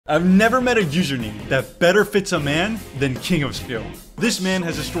I've never met a username that better fits a man than King of Skill. This man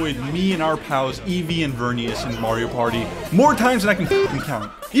has destroyed me and our pals Eevee and Vernius in Mario Party more times than I can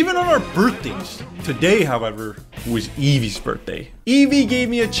count. Even on our birthdays. Today, however, was Eevee's birthday. Eevee gave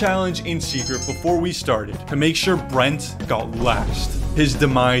me a challenge in secret before we started to make sure Brent got last. His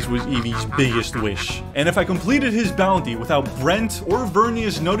demise was Eevee's biggest wish. And if I completed his bounty without Brent or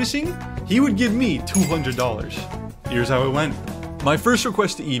Vernius noticing, he would give me $200. Here's how it went. My first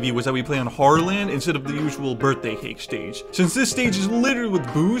request to Eevee was that we play on Horrorland instead of the usual birthday cake stage, since this stage is littered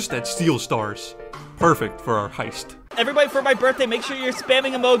with booze that steal stars. Perfect for our heist. Everybody, for my birthday, make sure you're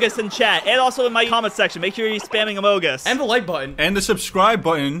spamming Amogus in chat, and also in my comment section, make sure you're spamming Amogus. And the like button. And the subscribe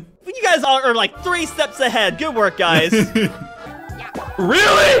button. You guys are like 3 steps ahead. Good work, guys.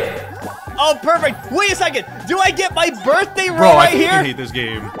 Really? Oh, perfect. Wait a second. Do I get my birthday roll Bro, right I here? hate this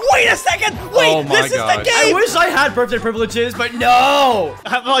game. Wait a second. Wait, Oh my this is gosh. the game. I wish I had birthday privileges, but no.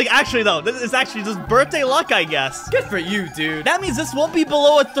 Like, actually, though, this is actually just birthday luck, I guess. Good for you, dude. That means this won't be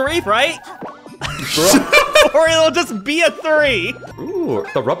below a 3, right? Or it'll just be a 3. Ooh,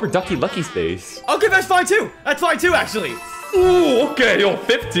 the rubber ducky lucky space. Okay, that's fine too. That's fine too, actually. Ooh, okay, yo,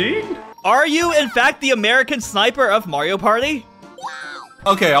 15? Are you, in fact, the American sniper of Mario Party?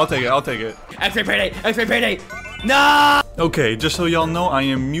 Okay, I'll take it, I'll take it. X-ray payday, X-ray payday. No! Okay, just so y'all know, I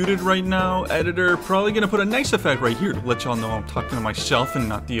am muted right now. Editor probably gonna put a nice effect right here to let y'all know I'm talking to myself and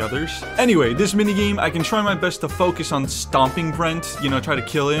not the others. Anyway, this minigame, I can try my best to focus on stomping Brent, you know, try to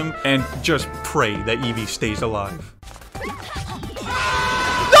kill him, and just pray that Eevee stays alive.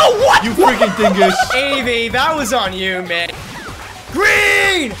 No, what? You freaking dingus! Eevee, that was on you, man.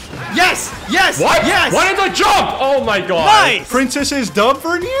 Green! Yes! Yes! What? Yes! Why did I jump? Oh my god. Nice! Princess's dub,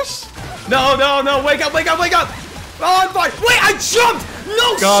 Vernius? No, no, no, wake up, wake up, wake up! Oh, I'm fine. Wait, I jumped!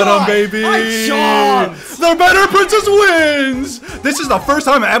 No Got shot! him, baby! I jumped! The better princess wins! This is the first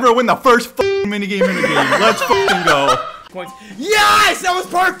time I ever win the first minigame in a game. Let's fucking go. Points. Yes! That was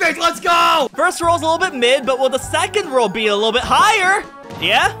perfect! Let's go! First roll's a little bit mid, but will the second roll be a little bit higher?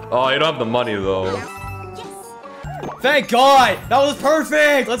 Yeah? Oh, you don't have the money though. Thank God! That was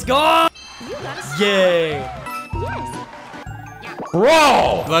perfect! Let's go! Yay!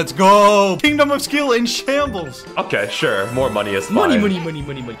 Bro! Let's go. Kingdom of Skill in shambles. Okay, sure. More money is fine. Money, money, money,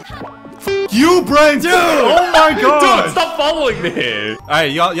 money, money. You, Brent! Dude! Oh my god! Dude, stop following me!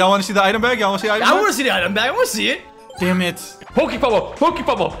 Alright, y'all want to see the item bag? Y'all want to see the item I bag? want to see the item bag. I want to see it. Damn it. Pokey Pummel! Pokey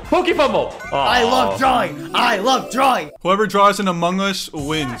Pummel! Pokey Pummel! I love drawing. I love drawing. Whoever draws an Among Us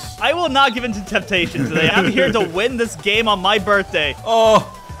wins. I will not give in to temptation today. I'm here to win this game on my birthday. Oh,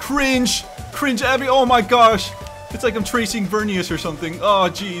 cringe. Cringe, Abby. Oh my gosh. It's like I'm tracing Vernius or something. Oh,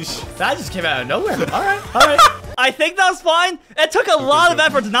 jeez. That just came out of nowhere. All right, all right. I think that was fine. It took a lot of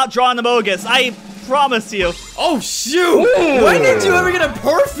effort to not draw an Amogus. I promise you. Oh, shoot. Ooh. When did you ever get a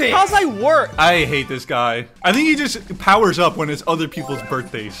perfect? How's I work? I hate this guy. I think he just powers up when it's other people's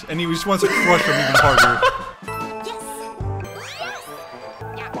birthdays, and he just wants to crush them even harder.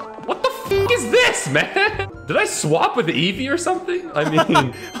 What the f is this, man? Did I swap with Eevee or something? I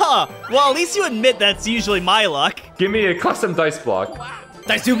mean... Huh. Well, at least you admit that's usually my luck. Give me a custom dice block.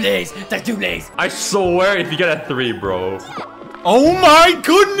 Dice doubles. Dice doubles. I swear if you get a 3, bro. Oh my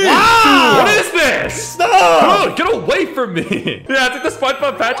goodness! Wow! What is this? Stop! Dude, get away from me! Yeah, it's like the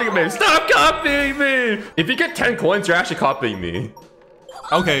SpongeBob Patrick meme. Stop copying me! If you get 10 coins, you're actually copying me.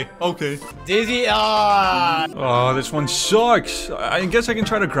 Okay, okay. Dizzy, Oh, this one sucks. I guess I can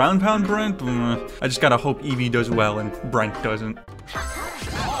try to ground pound Brent. I just gotta hope Eevee does well and Brent doesn't.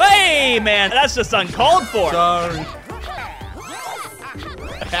 Hey, man, that's just uncalled for. Sorry.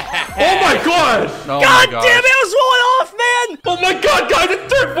 Oh my god! Oh God my damn it, I was rolling off, man! Oh my god, guys,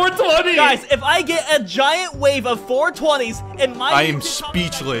 it's turned 420! Guys, if I get a giant wave of 420s and my... I am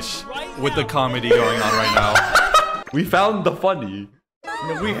speechless with the comedy going on right now. We found the funny.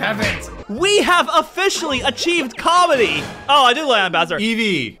 No, we haven't. We have officially achieved comedy. Oh, I do land on Bowser.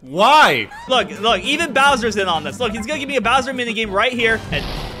 Eevee, why? Look, even Bowser's in on this. Look, he's gonna give me a Bowser minigame right here, and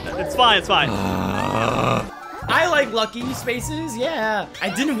it's fine, it's fine. I like lucky spaces, yeah. I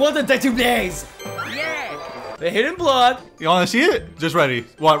didn't want the dice doubles. Yeah. The hidden blood. You wanna see it? Just ready.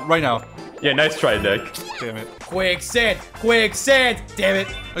 What, right now? Yeah, nice try, Nick. Damn it. Quicksand. Quicksand. Damn it.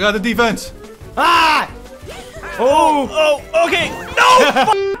 I got the defense. Ah! Oh, okay. No,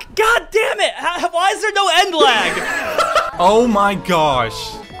 fuck. God damn it. Why is there no end lag? Oh my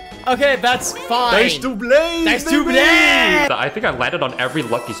gosh. Okay, that's fine. Dice doubles. Dice doubles. I think I landed on every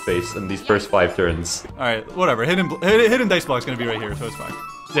lucky space in these first 5 turns. Alright, whatever. Hidden dice block's gonna be right here, so it's fine.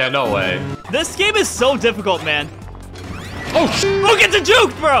 Yeah, no way. This game is so difficult, man. Oh, sh! Look at the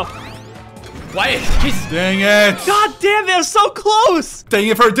juke, bro. Why? Dang it. God damn it, I'm so close. Dang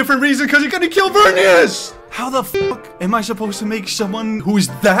it for a different reason, because you're gonna kill Vernius. How the fuck am I supposed to make someone who's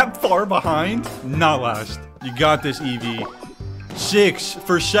that far behind not last? You got this, Eevee. 6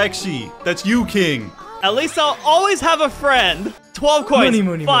 for sexy. That's you, King. At least I'll always have a friend. 12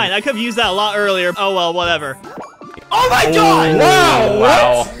 coins. Fine, I could have used that a lot earlier. Oh well, whatever. Oh my god! Wow!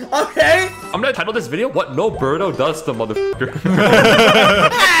 Wow! Okay. I'm gonna title this video "What No Birdo Does to Motherfucker."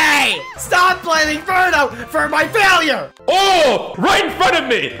 Hey! Stop blaming Birdo for my failure! Oh! Right in front of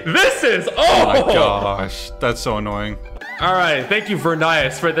me! This is Oh my gosh, that's so annoying. Alright, thank you,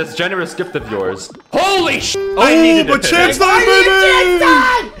 Vernius, for this generous gift of yours. Holy sh! Oh, I needed but it. chance time, baby!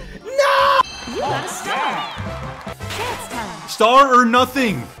 No! You got a star. Chance time. Star or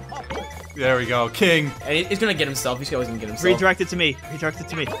nothing. There we go, King. And he's gonna get himself. He's always gonna get himself. Redirect it to me. Redirect it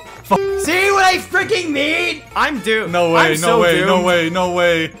to me. See what I freaking mean? I'm doomed. No way, I'm no so way, doomed. no way, no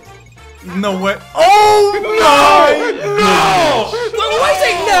way. No way. Oh my No! What was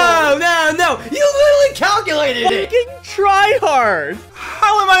I? No. You literally calculated it. Fucking try hard.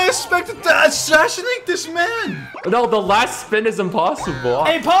 How am I expected to assassinate this man? No, the last spin is impossible.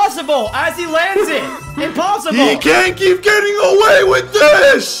 Impossible as he lands it. Impossible. He can't keep getting away with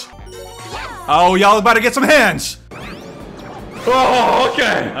this! Oh, y'all about to get some hands! Oh,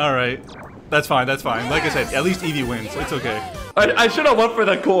 okay. Alright. That's fine, that's fine. Like I said, at least Eevee wins. It's okay. I should have went for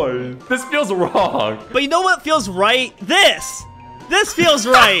the coin. This feels wrong. But you know what feels right? This feels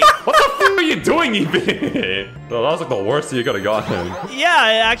right. What the f are you doing, Eevee? Oh, that was like the worst you could have gotten. Yeah,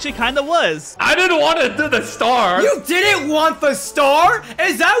 it actually kind of was. I didn't want to do the star. You didn't want the star?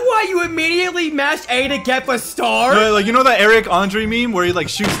 Is that why you immediately mashed A to get the star? Yeah, like, you know that Eric Andre meme where he like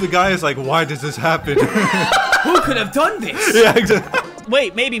shoots the guy? It's like, why does this happen? Who could have done this? Yeah, exactly.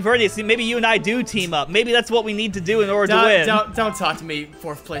 Wait, maybe Vernius, maybe you and I do team up. Maybe that's what we need to do in order to win. Don't talk to me,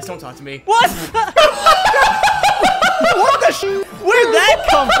 4th place. Don't talk to me. What? What the where'd that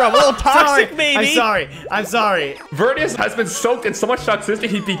come from? A little toxic, baby. I'm sorry. Vernius has been soaked in so much toxicity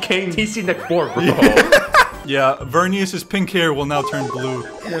he became TC Nick 4, bro. Yeah, Vernius's pink hair will now turn blue.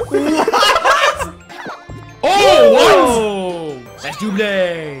 Oh, that's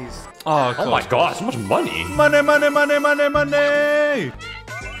Xenoblade. Oh my god, so much money. Money, money, money, money, money!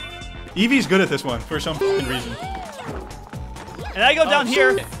 Eevee's good at this one for some f***ing reason. And I go down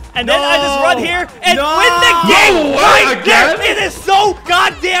here, and then I just run here and No. win the game No, right again? there. It is so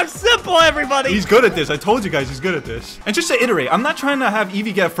goddamn simple, everybody. He's good at this. I told you guys he's good at this. And just to iterate, I'm not trying to have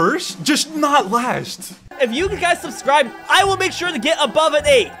Eevee get first, just not last. If you guys subscribe, I will make sure to get above an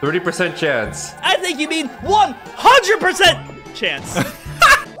 8. 30% chance. I think you mean 100% chance.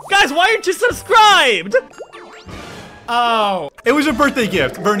 Guys, why aren't you subscribed? Oh. It was a birthday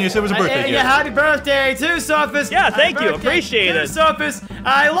gift. Vernius, it was a birthday gift. Yeah, happy birthday to Surface. Yeah, thank Happy you. birthday Appreciate to it. Surface.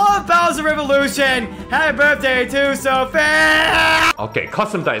 I love Bowser Revolution. Happy birthday to Surface. Okay,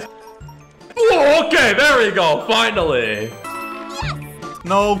 custom dice. Oh, okay, there we go, finally.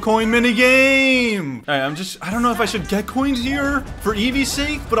 No coin minigame! Alright, I don't know if I should get coins here for Eevee's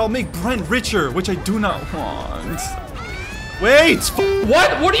sake, but I'll make Brent richer, which I do not want. Wait!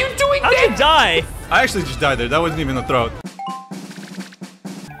 What? What are you doing How'd you die? I actually just died there. That wasn't even a throat.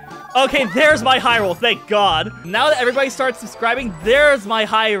 Okay, there's my high roll, thank God. Now that everybody starts subscribing, there's my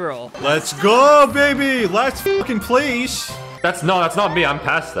high roll. Let's go, baby! Last fucking place! That's not me, I'm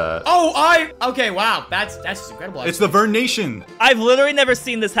past that. Oh, okay, wow. That's just incredible. It's the Vern Nation. I've literally never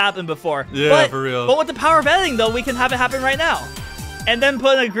seen this happen before. Yeah, for real. But with the power of editing, though, we can have it happen right now. And then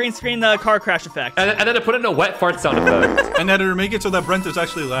put in a green screen car crash effect. And then I put in a wet fart sound effect. And editor, make it so that Brent is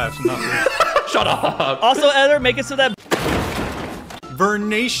actually last, not first. Shut up. Also, editor, make it so that... Vern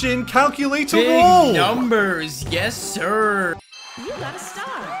Nation calculates a big roll! numbers. Yes, sir. You got a star.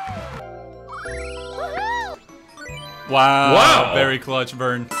 Woohoo! Wow. Wow. Very clutch,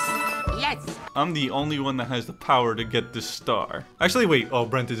 Vern. Yes. I'm the only one that has the power to get this star. Actually, wait. Oh,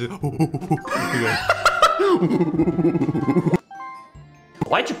 Brent is it. Okay.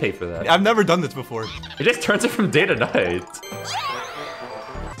 Why'd you pay for that? I've never done this before. It just turns it from day to night.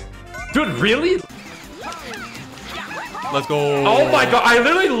 Dude, really? Let's go. Oh my god, I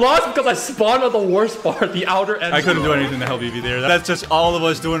literally lost because I spawned on the worst part, the outer end. I couldn't do anything to help Eevee there. That's just all of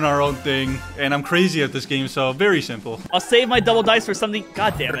us doing our own thing. And I'm crazy at this game, so very simple. I'll save my double dice for something...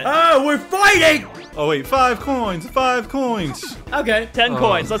 God damn it. Oh, we're fighting. Oh, wait. 5 coins. 5 coins. Okay. 10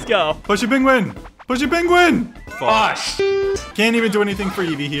 coins, let's go. Pushy penguin. Pushy penguin. Ah, shit. Can't even do anything for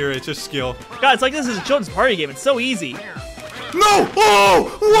Eevee here. It's just skill. God, it's like this is a children's party game. It's so easy. No!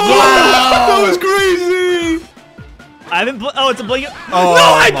 Oh! Whoa! That was crazy! I haven't oh, it's a blink. Oh, no,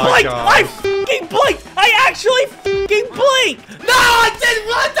 I my blinked! God. I fucking blinked! I actually fucking blinked! No, I didn't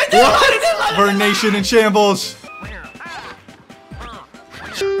want to do it. I didn't want Vern Nation in shambles.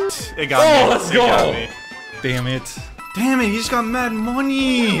 It got me. let's It got go. me. Damn it. Damn it, he just got mad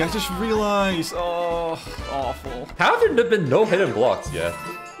money. I just realized. Oh, awful. How have there been no hidden blocks yet?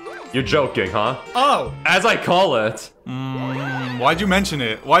 You're joking, huh? Oh. As I call it. Why'd you mention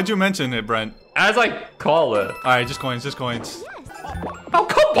it? Why'd you mention it, Brent? As I call it. Alright, just coins, just coins. Oh,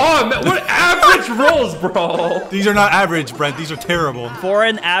 come on, man. What average rolls, bro? These are not average, Brent. These are terrible. For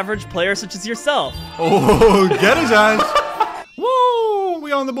an average player such as yourself. Oh, get his ass. Woo!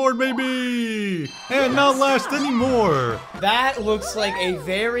 We on the board, baby! And not last anymore. That looks like a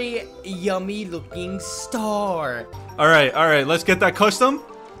very yummy looking star. Alright, let's get that custom.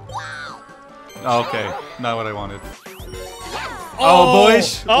 Oh, okay, not what I wanted. Oh,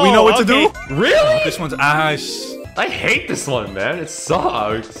 boys, we know what to do. Really? This one's ass. I hate this one, man. It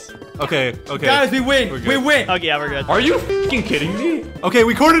sucks. Okay. Guys, we win. We're good. We win. Okay, yeah, we're good. Are you f***ing kidding me? Okay,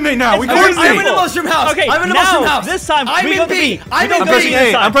 we coordinate now. We I'm in coordinate. the mushroom house. Okay, I'm in the now, mushroom house. this time, I'm we in go to B. B. I'm We in go I'm to pressing B.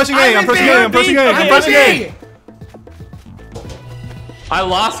 A. I'm pressing A. I'm pressing A. I'm pressing A. I'm pressing A. I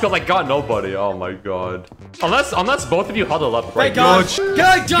lost because I got nobody. Oh my god. Unless both of you huddle up right Thank God. Good.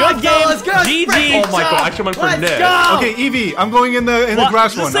 Good job, Good game. fellas. Good. GG. freaking Oh my God, job. I should've went for Let's Nick. go. Okay, Evie, I'm going in the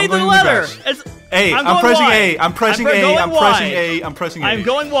grass Just one. say I'm going the in the letter. grass. A. I'm going pressing Y. A. I'm pressing I'm A. going I'm Y. pressing A. I'm pressing A. I'm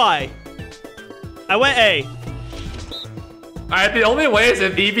going Y. I went A. Alright, the only way is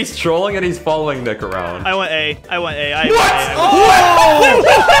if Evie's trolling and he's following Nick around. I went A. I went A.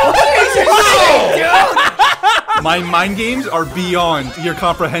 My mind games are beyond your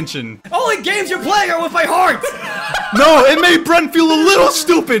comprehension. Only games you're playing are with my heart. No, it made Brent feel a little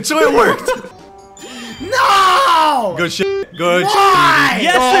stupid, so it worked. No. Good shit. Good shit. Why? Evie.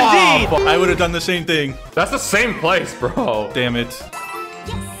 Yes, indeed. I would have done the same thing. That's the same place, bro. Damn it.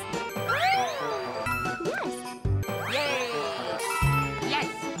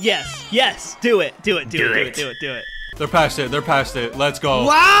 Yes. Yes. Do it. Do it. Do it. Do it. Do it. They're past it. They're past it. Let's go.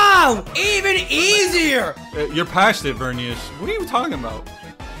 Wow. Even easier. You're past it, Vernius. What are you talking about?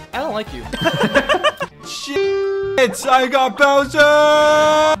 I don't like you. Shit! I got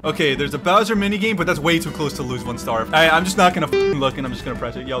Bowser! Okay, there's a Bowser minigame, but that's way too close to lose 1 star. I'm just not gonna look and I'm just gonna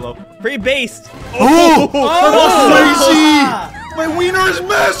press it. Yellow. Free based. Oh! That was crazy! My wiener is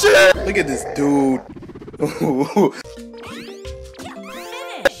massive! Look at this dude.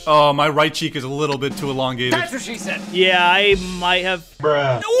 Oh, my right cheek is a little bit too elongated. That's what she said. Yeah, I might have.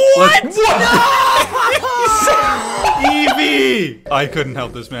 What? Evie! I couldn't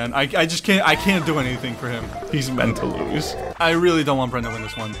help this man. I just can't. I can't do anything for him. He's meant to lose. I really don't want Brent to win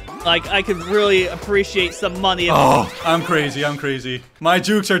this one. Like, I could really appreciate some money. If Oh, I'm crazy. I'm crazy. My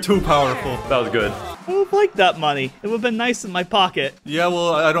jukes are too powerful. That was good. I would like that money. It would have been nice in my pocket. Yeah,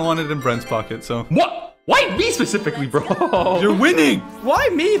 well, I don't want it in Brent's pocket, so. What? Why me specifically, bro? You're winning! Why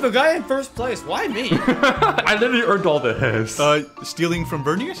me, the guy in first place? Why me? I literally earned all this. Stealing from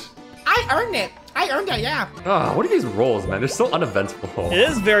Vernius? I earned it. I earned it, yeah. What are these rolls, man? They're so uneventful. It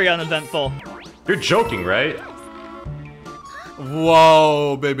is very uneventful. You're joking, right?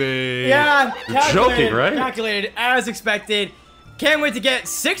 Whoa, baby. Yeah, You're joking, right? Calculated as expected. Can't wait to get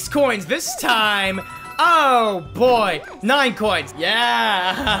 6 coins this time. Oh boy, 9 coins.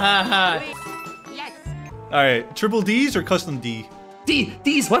 Yeah. Alright, triple D's or custom D?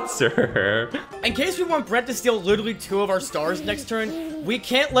 D's what, sir? In case we want Brent to steal literally 2 of our stars next turn, we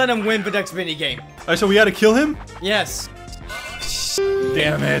can't let him win the next minigame. Alright, so we gotta kill him? Yes.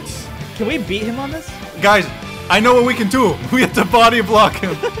 Damn it. Can we beat him on this? Guys, I know what we can do. We have to body block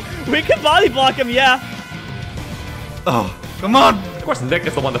him. We can body block him, yeah. Oh, come on. Of course, Nick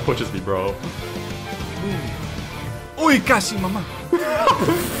is the one that pushes me, bro. Uy, casi, mama.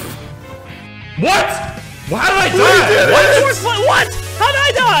 What? How did I die? What? How did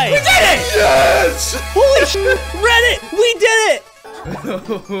I die? We did it! Yes! Holy shit! Reddit! We did it!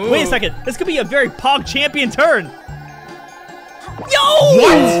 Wait a second. This could be a very Pog champion turn. Yo!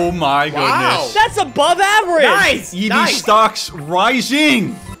 Oh my goodness. Wow. That's above average. Nice! EV Nice! stocks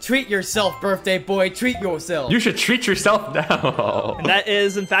rising. Treat yourself, birthday boy. Treat yourself. You should treat yourself now. And that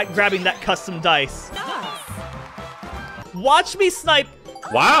is, in fact, grabbing that custom dice. Watch me snipe.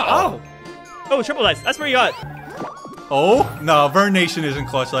 Wow. Oh, triple dice. That's where you got. Oh, no, Vern Nation isn't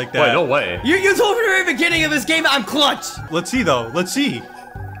clutch like that. Wait, no way. You told me at the beginning of this game I'm clutch. Let's see though. Let's see. Yeah,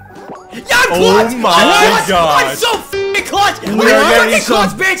 I'm clutch! Oh my I'm clutch! God. I'm so f***ing clutch! I'm are getting fucking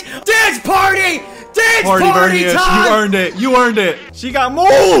clutch, bitch! Dance party! Dance Party Vernius, time! you earned it. You earned it. She got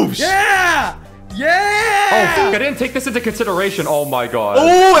moves. Yeah! Yeah! Oh, fuck, I didn't take this into consideration. Oh my god.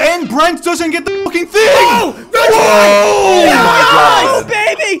 Oh, and Brent doesn't get the fucking thing. Oh, that's Oh right! my Nice,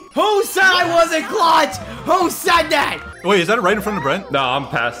 god. baby! Who said I wasn't clutch? Who said that? Wait, is that right in front of Brent? No, I'm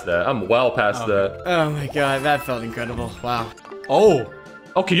past that. I'm well past that. Oh my god, that felt incredible. Wow. Oh.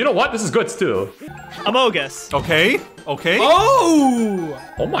 Okay, you know what? This is good too. Amogus. Okay. Okay. Oh!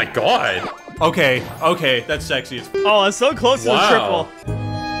 Oh my god. Okay. Okay. That's sexy. Oh, it's so close to the Wow. triple.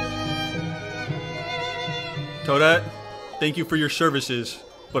 Toadette, thank you for your services,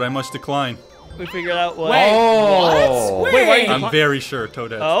 but I must decline. We figured out what. Wait, Oh. what? Wait, why you- I'm very sure,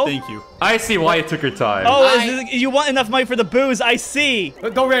 Toadette. Oh? Thank you. I see why you took your time. Oh, you want enough money for the booze? I see.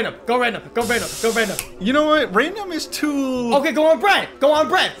 Go random, go random, go random, go random. You know what? Random is too... Okay, go on Brent. Go on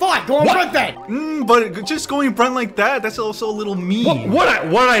Brent. Fine, go on Brent then. But just going Brent like that, that's also a little mean. What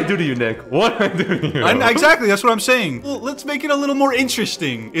did I do to you, Nick? What did I do to you? Exactly, that's what I'm saying. Well, let's make it a little more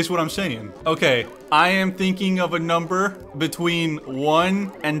interesting, is what I'm saying. Okay, I am thinking of a number between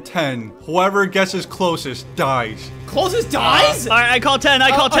 1 and 10. Whoever guesses closest dies. Closest dies? All right, I call 10.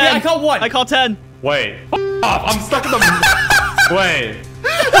 I call 10. okay, I call 1. I call 10. Wait. Off. I'm stuck in the... Wait.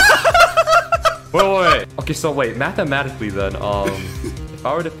 Wait. Okay, so wait. Mathematically then, if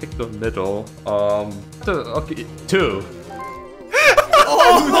I were to pick the middle, okay, 2.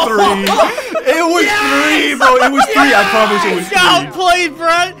 It was 3, bro. It was 3. I promise it was 3. Outplayed,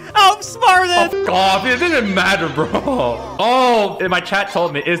 Brent. Outsmarted. God, it didn't matter, bro. Oh, and my chat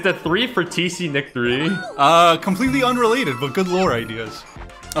told me, is the 3 for TC Nick 3? Completely unrelated, but good lore ideas.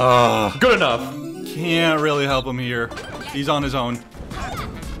 Good enough. Can't really help him here. He's on his own.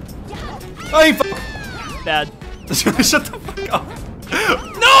 Hey, Bad. Shut the fuck up.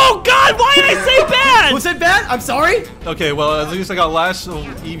 No, God, why did I say bad? Who said bad? I'm sorry. Okay, well, at least I got last, so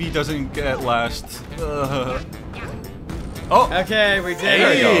Eevee doesn't get last. Oh. Okay, we did.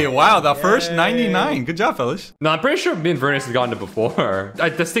 Hey, wow, the first 99. Good job, fellas. No, I'm pretty sure me and Vernius have gotten it before. I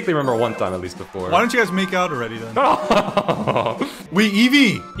distinctly remember one time at least before. Why don't you guys make out already then? Oh. Wait,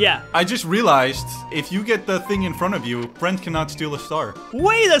 Eevee. Yeah. I just realized if you get the thing in front of you, Brent cannot steal a star.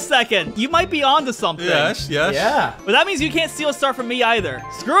 Wait a second. You might be onto something. Yes. Yeah. But that means you can't steal a star from me either.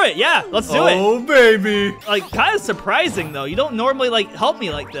 Screw it. Yeah, let's do it. Oh, baby. Like, kind of surprising, though. You don't normally, like, help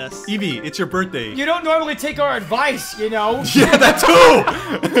me like this. Eevee, it's your birthday. You don't normally take our advice, you know. Yeah, that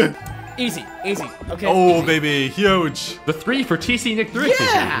too. Easy, easy. Okay. Oh, baby, huge. The 3 for TC Nick 3.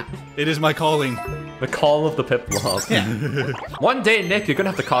 Yeah. It is my calling. The call of the Piplup. One day, Nick, you're gonna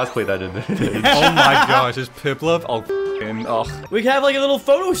have to cosplay that in it. Oh my gosh, is Piplup? Oh, f***ing, oh. We can have like a little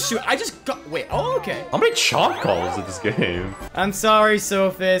photo shoot. I just got. Wait. Oh, okay. How many chomp calls in this game? I'm sorry,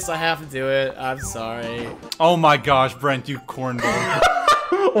 Sophis. I have to do it. I'm sorry. Oh my gosh, Brent, you cornball.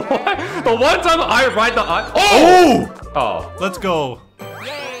 What? The one time I ride the... Oh! Let's go.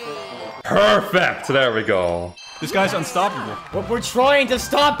 Perfect. There we go. This guy's unstoppable. But we're trying to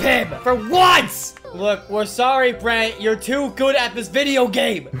stop him for once. Look, we're sorry, Brent. You're too good at this video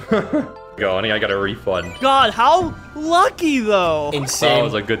game. Go, I got a refund. God, how lucky, though. Insane. That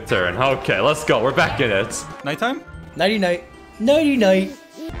was a good turn. Okay, let's go. We're back in it. Nighttime? Nighty night. Nighty night.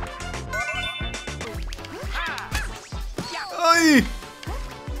 Ay!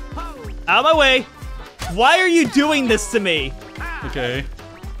 Out of my way. Why are you doing this to me? Okay.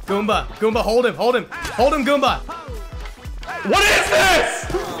 Goomba. Goomba, hold him. Hold him. Hold him, Goomba. What is this?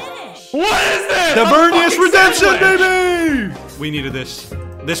 What is this? The Vernius redemption, sandwich. baby! We needed this.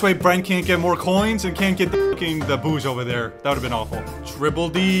 This way Brent can't get more coins and can't get the booze over there. That would have been awful. Triple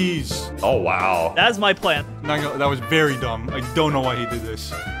D's. Oh, wow. That's my plan. That was very dumb. I don't know why he did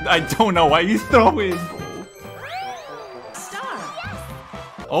this. I don't know why he's throwing.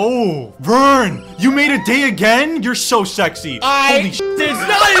 Oh, Vern, you made a day again? You're so sexy. I did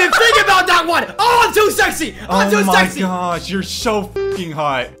not even think about that one. Oh, I'm too sexy. I'm too sexy. Oh my gosh, you're so fucking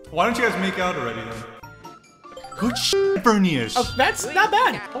hot. Why don't you guys make out already then? Good shit, Vernius. Oh, that's not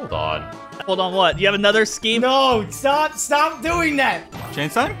bad. Hold on. Hold on, what? You have another scheme? No, stop doing that.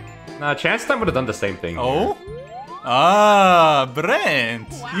 Chance time? Nah, Chance Time would have done the same thing. Oh? Ah,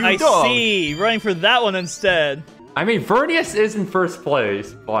 Brent. You I dog. see. Running for that one instead. I mean, Vernius is in first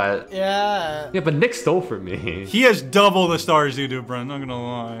place, but... Yeah. Yeah, but Nick stole from me. He has double the stars you do, Brent. Not gonna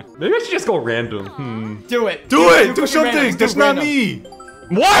lie. Maybe I should just go random. Do it. Do it! Do fucking something! random. That's Do not random. me!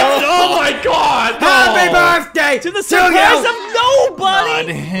 What? Oh my god! Happy birthday To the surprise of Not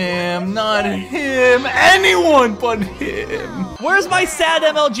nobody! him, not him, anyone but him. Where's my sad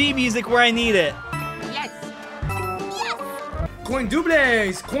MLG music where I need it? Coin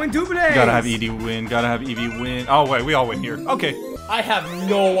doubles! Coin doubles! Gotta have Eevee win, gotta have Eevee win. Oh wait, we all win here. Okay. I have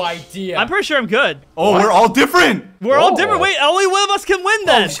no idea. I'm pretty sure I'm good. Oh, we're all different! We're all different. Wait, only one of us can win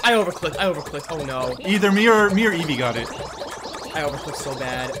then. I overclicked. Oh no. Either me or Eevee got it. I overclicked so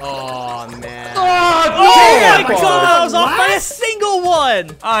bad. Oh man. Oh my god, I was off by a single one!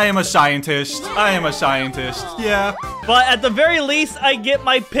 fun. I am a scientist. I am a scientist. Yeah. But at the very least, I get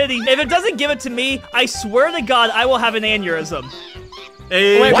my pity. If it doesn't give it to me, I swear to God, I will have an aneurysm.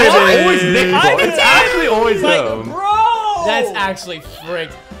 Hey, Wait, Why is it always Nick? I'm It's an actually always like, them. bro! That's actually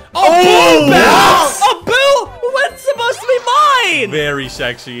frigged. Oh, Bounce! A boo? What's supposed to be mine? very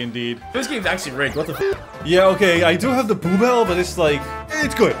sexy indeed. This game's actually rigged. What the f? Yeah, okay, I do have the boo bell, but it's like,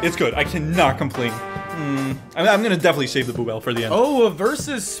 it's good. It's good. I cannot complain. I'm gonna definitely save the boo bell for the end. Oh, a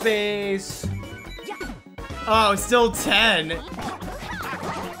versus space. Oh, it's still 10.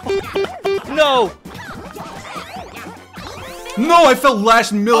 No. No, I felt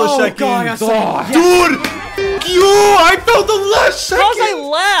last millisecond. Oh, God, I got so- Dude! I felt the last second! How's I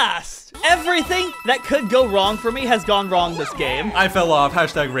last? Everything that could go wrong for me has gone wrong this game. I fell off.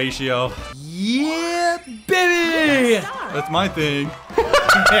 Hashtag ratio. Yeah, baby. That's my thing.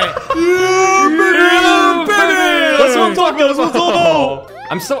 Okay. That's what I'm talking about. That's what I'm talking about.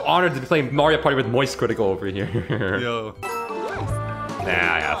 I'm so honored to be playing Mario Party with Moist Critical over here. Yo. Nah,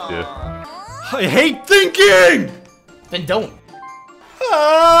 I have to. I hate thinking! Then don't.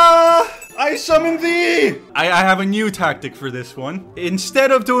 I summon thee! I have a new tactic for this one.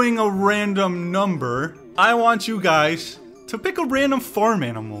 Instead of doing a random number, I want you guys to pick a random farm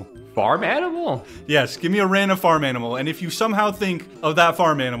animal. Farm animal? Yes, give me a random farm animal, and if you somehow think of that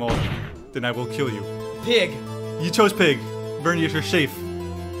farm animal, then I will kill you. Pig. You chose pig. Bernie, you're safe.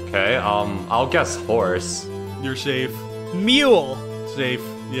 Okay, I'll guess horse. You're safe. Mule. Safe.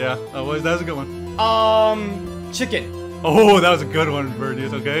 Yeah. Oh, that's a good one. Chicken. Oh, that was a good one, Bernie.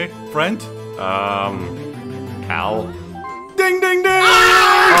 It's okay. Brent? Cow. Ding, ding, ding!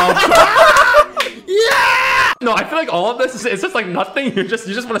 No, I feel like all of this is it's just like nothing. You just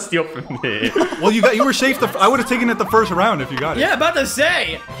want to steal from me. Well, you were safe. I would have taken it the first round if you got it. Yeah, about to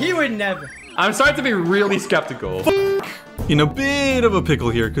say. He would never. I'm starting to be really skeptical. In a bit of a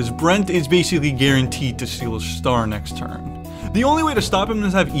pickle here, because Brent is basically guaranteed to steal a star next turn. The only way to stop him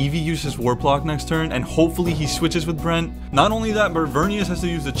is have Eevee use his Warp Lock next turn, and hopefully he switches with Brent. Not only that, but Vernius has to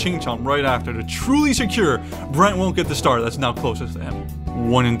use the Ching Chomp right after to truly secure Brent won't get the star that's now closest to him.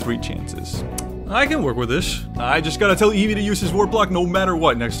 1 in 3 chances. I can work with this. I just gotta tell Eevee to use his Warp Lock no matter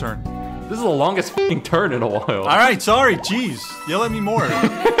what next turn. This is the longest f***ing turn in a while. Alright, sorry, jeez. Yell at me more.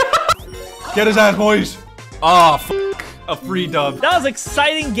 Get his ass, boys. Aw, f***. A free dub. That was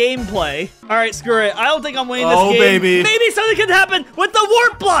exciting gameplay. All right, screw it. I don't think I'm winning this Oh, game. baby. Maybe something could happen with the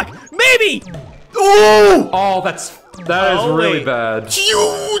warp block. Maybe. Ooh! Oh, that is Oh, really wait. bad.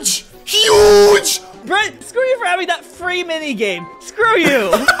 Huge! Huge! Brent, screw you for having that free mini game. Screw you.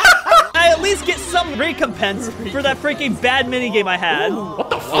 I at least get some recompense for that freaking bad mini game I had. What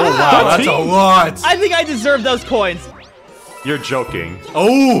the f***? Oh, wow, that's a lot. I think I deserve those coins. You're joking.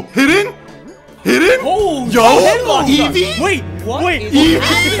 Oh, hidden? Hidden? Oh, Yo, Headlock star. Eevee? Wait, wait.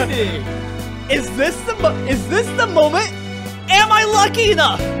 Is this the moment? Am I lucky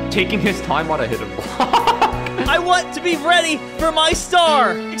enough? Taking his time on a hidden block. I want to be ready for my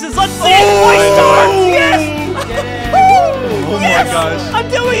star. Because let's see it. My star. Yes. Oh Yes! my gosh. I'm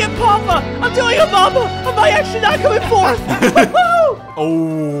doing it, Papa! I'm doing it, Mama! Am I actually not coming forth? Woohoo!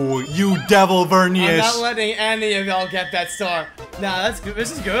 Oh, you devil, I'm Vernius. not letting any of y'all get that star. Nah, that's good.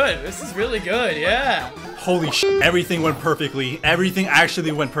 This is good. This is really good. Yeah. Holy shit, everything went perfectly. Everything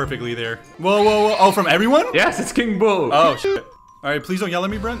actually went perfectly there. Whoa, whoa, whoa. Oh, from everyone? Yes, it's King Boo. Oh, shit. All right, please don't yell at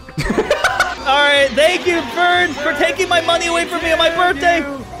me, Brent. All right, thank you, Vern, for taking my money away from me on my birthday.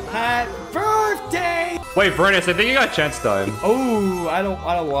 Happy birthday! Wait, Vernius, I think you got chance time. Oh, I don't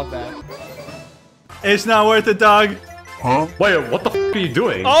want that. It's not worth it, dog. Wait, what the f are you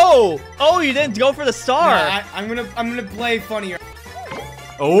doing? Oh, you didn't go for the star. Nah, I'm gonna play funnier.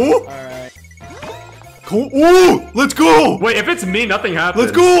 Oh, All right. cool. Ooh, let's go. Wait, if it's me, nothing happens.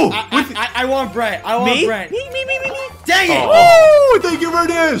 Let's go. I want Brent. I want Me? Brent. Me. Dang it! Oh, thank you,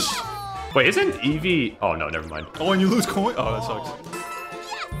 Vernius. Wait, isn't Eevee? Oh no, never mind. Oh, and you lose coin. Oh, that sucks.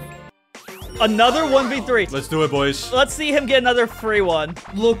 Another 1v3. Let's do it, boys. Let's see him get another free one.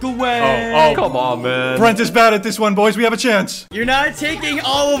 Look away. Oh, Come on, man. Brent is bad at this one, boys. We have a chance. You're not taking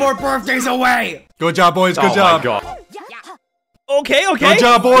all of our birthdays away. Good job, boys. Good Oh job. my god. Okay. Good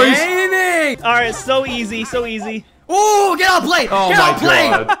job, boys. Baby! All right, so easy. Ooh, get on plate! Oh get my on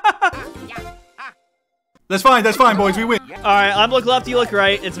plate! god. That's fine, boys. We win. All right, I'm look left, you look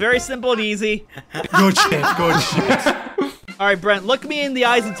right. It's very simple and easy. Good shit. Good shit. All right, Brent, look me in the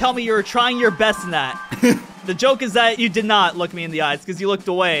eyes and tell me you were trying your best in that. The joke is that you did not look me in the eyes because you looked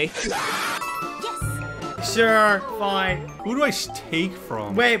away. Sure, fine. Who do I take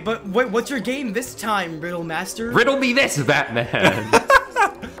from? Wait, what's your game this time, Riddle Master? Riddle me this, Batman.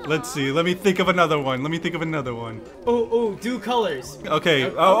 let's see. Let me think of another one. Oh, do colors. Okay.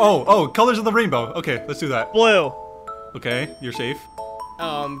 Oh, colors of the rainbow. Okay, let's do that. Blue. Okay, you're safe.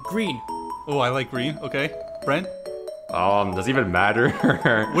 Green. Oh, I like green. Okay. Brent? Does it even matter?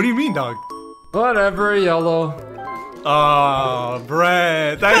 What do you mean, dog? Whatever, yellow. Oh,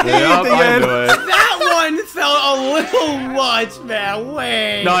 Brent. That's Yep, I knew it. That one felt a little much, man.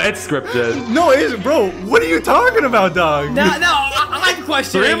 Wait. No, it's scripted. No, it isn't, bro. What are you talking about, dog? No, I'm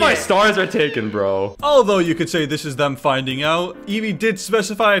questioning 3 of my it. stars are taken, bro. Although you could say this is them finding out, Eevee did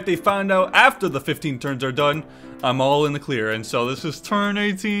specify if they found out after the 15 turns are done, I'm all in the clear. And so this is turn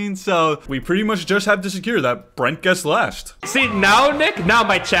 18, so we pretty much just have to secure that Brent gets last. See, now, Nick, now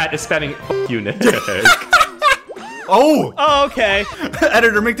my chat is spamming F you, Nick. Oh! Oh, okay.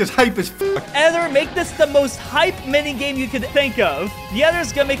 Editor, make this hype as fuck. Editor, make this the most hype minigame you could think of. The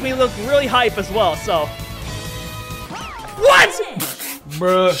editor's gonna make me look really hype as well, so. What?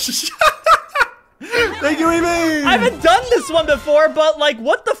 Bruh. Thank you, Eevee! I haven't done this one before, but like,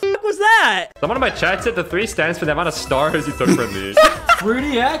 what the f was that? Someone in my chat said the 3 stands for the amount of stars you took from me.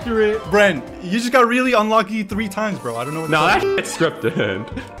 Pretty accurate. Brent, you just got really unlucky 3 times, bro. I don't know what No, to that tell you. shit's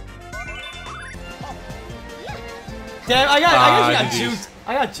scripted. Damn, I got GG's. juked.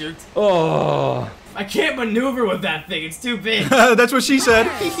 I got juked. Oh. I can't maneuver with that thing. It's too big. That's what she said.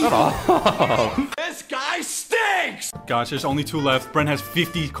 This guy stinks! Gosh, there's only 2 left. Brent has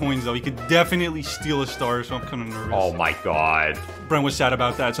 50 coins, though. He could definitely steal a star, so I'm kind of nervous. Oh my god. Brent was sad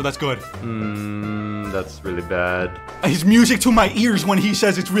about that, so that's good. That's really bad. His music to my ears when he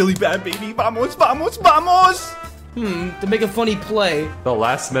says it's really bad, baby. Vamos, vamos, vamos! To make a funny play. The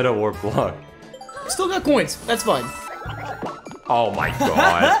last minute warp block. Still got coins. That's fine. Oh my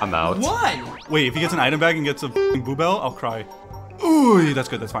god, I'm out. One. Wait, if he gets an item bag and gets a boo bell, I'll cry. Ooh, that's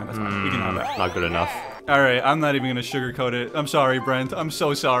good. That's fine. That's fine. We can have that. Not good enough. All right, I'm not even gonna sugarcoat it. I'm sorry, Brent. I'm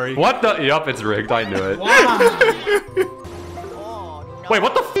so sorry. What the? Yup, it's rigged. I knew it. Wait,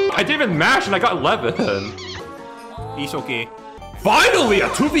 what the f? I didn't even mash and I got 11. It's okay. Finally, a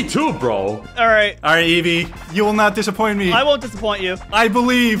 2v2, bro. All right, Eevee, you will not disappoint me. I won't disappoint you. I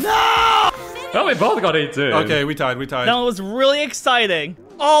believe. Oh, we both got 18. Okay, we tied. That was really exciting.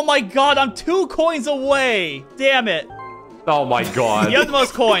 Oh my god, I'm 2 coins away. Damn it. Oh my god. You have the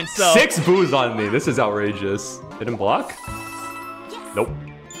most coins, so. 6 boos on me. This is outrageous. Didn't block? Nope.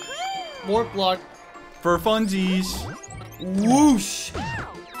 Warp block. For funsies. Whoosh.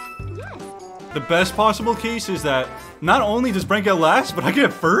 The best possible case is that not only does Brent get last, but I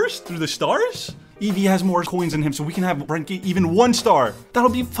get first through the stars? Eevee has more coins than him, so we can have Brent get even 1 star. That'll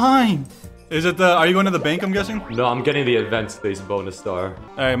be fine. Is it the, are you going to the bank, I'm guessing? No, I'm getting the event-based bonus star.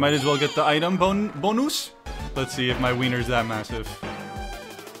 Alright, might as well get the item bonus. Let's see if my wiener's that massive.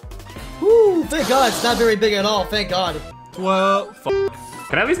 Woo, thank God. It's not very big at all. Thank God. Well,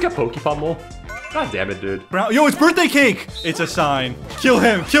 Can I at least get Pokepummel? God damn it, dude. Brown. Yo, it's birthday cake! It's a sign. Kill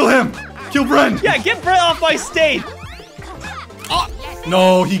him! Kill him! Kill Brent! Yeah, get Brent off my stage.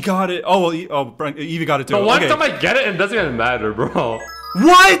 No, he got it. Oh, well, Brent, Eevee got it too. But one Okay. time I get it, it doesn't even matter, bro.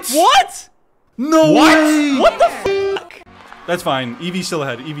 What? What? No way! What the fuck? That's fine. Eevee's still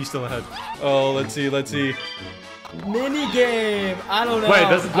ahead. Eevee's still ahead. Oh, let's see. Mini game. I don't know.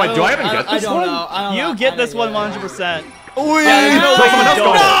 Wait, do I even get this I one? don't know. I don't know. You get this I one don't get it. 100%. Oh, wait! No, someone else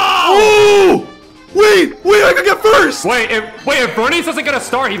don't. got Oh! Wait, I could get first! Wait, if Bernie doesn't get a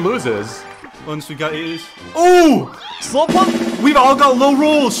star, he loses. Once we got A's. Oh! Slowpoke? We've all got low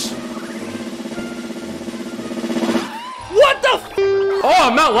rolls! What the f? Oh,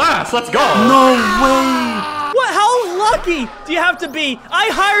 I'm not last. Let's go. No way! What? How lucky do you have to be? I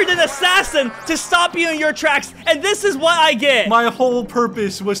hired an assassin to stop you in your tracks, and this is what I get. My whole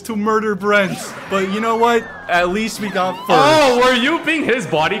purpose was to murder Brent. But you know what? At least we got first. Oh, were you being his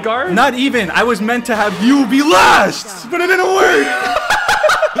bodyguard? Not even. I was meant to have you be last! But it didn't work!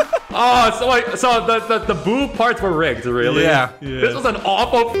 Oh, so the boo parts were rigged, really? Yeah. This was an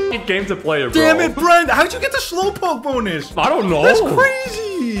awful f***ing game to play, bro. Damn it, Brent! How'd you get the slowpoke bonus? I don't know. That's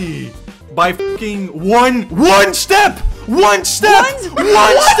crazy! By fucking one step! One step! One step!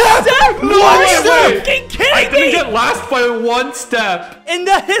 One step! Fucking kidding I didn't me? get last by 1 step. In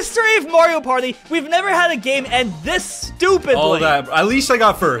the history of Mario Party, we've never had a game end this stupidly. All that. At least I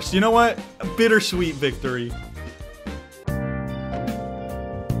got first. You know what? Bittersweet victory.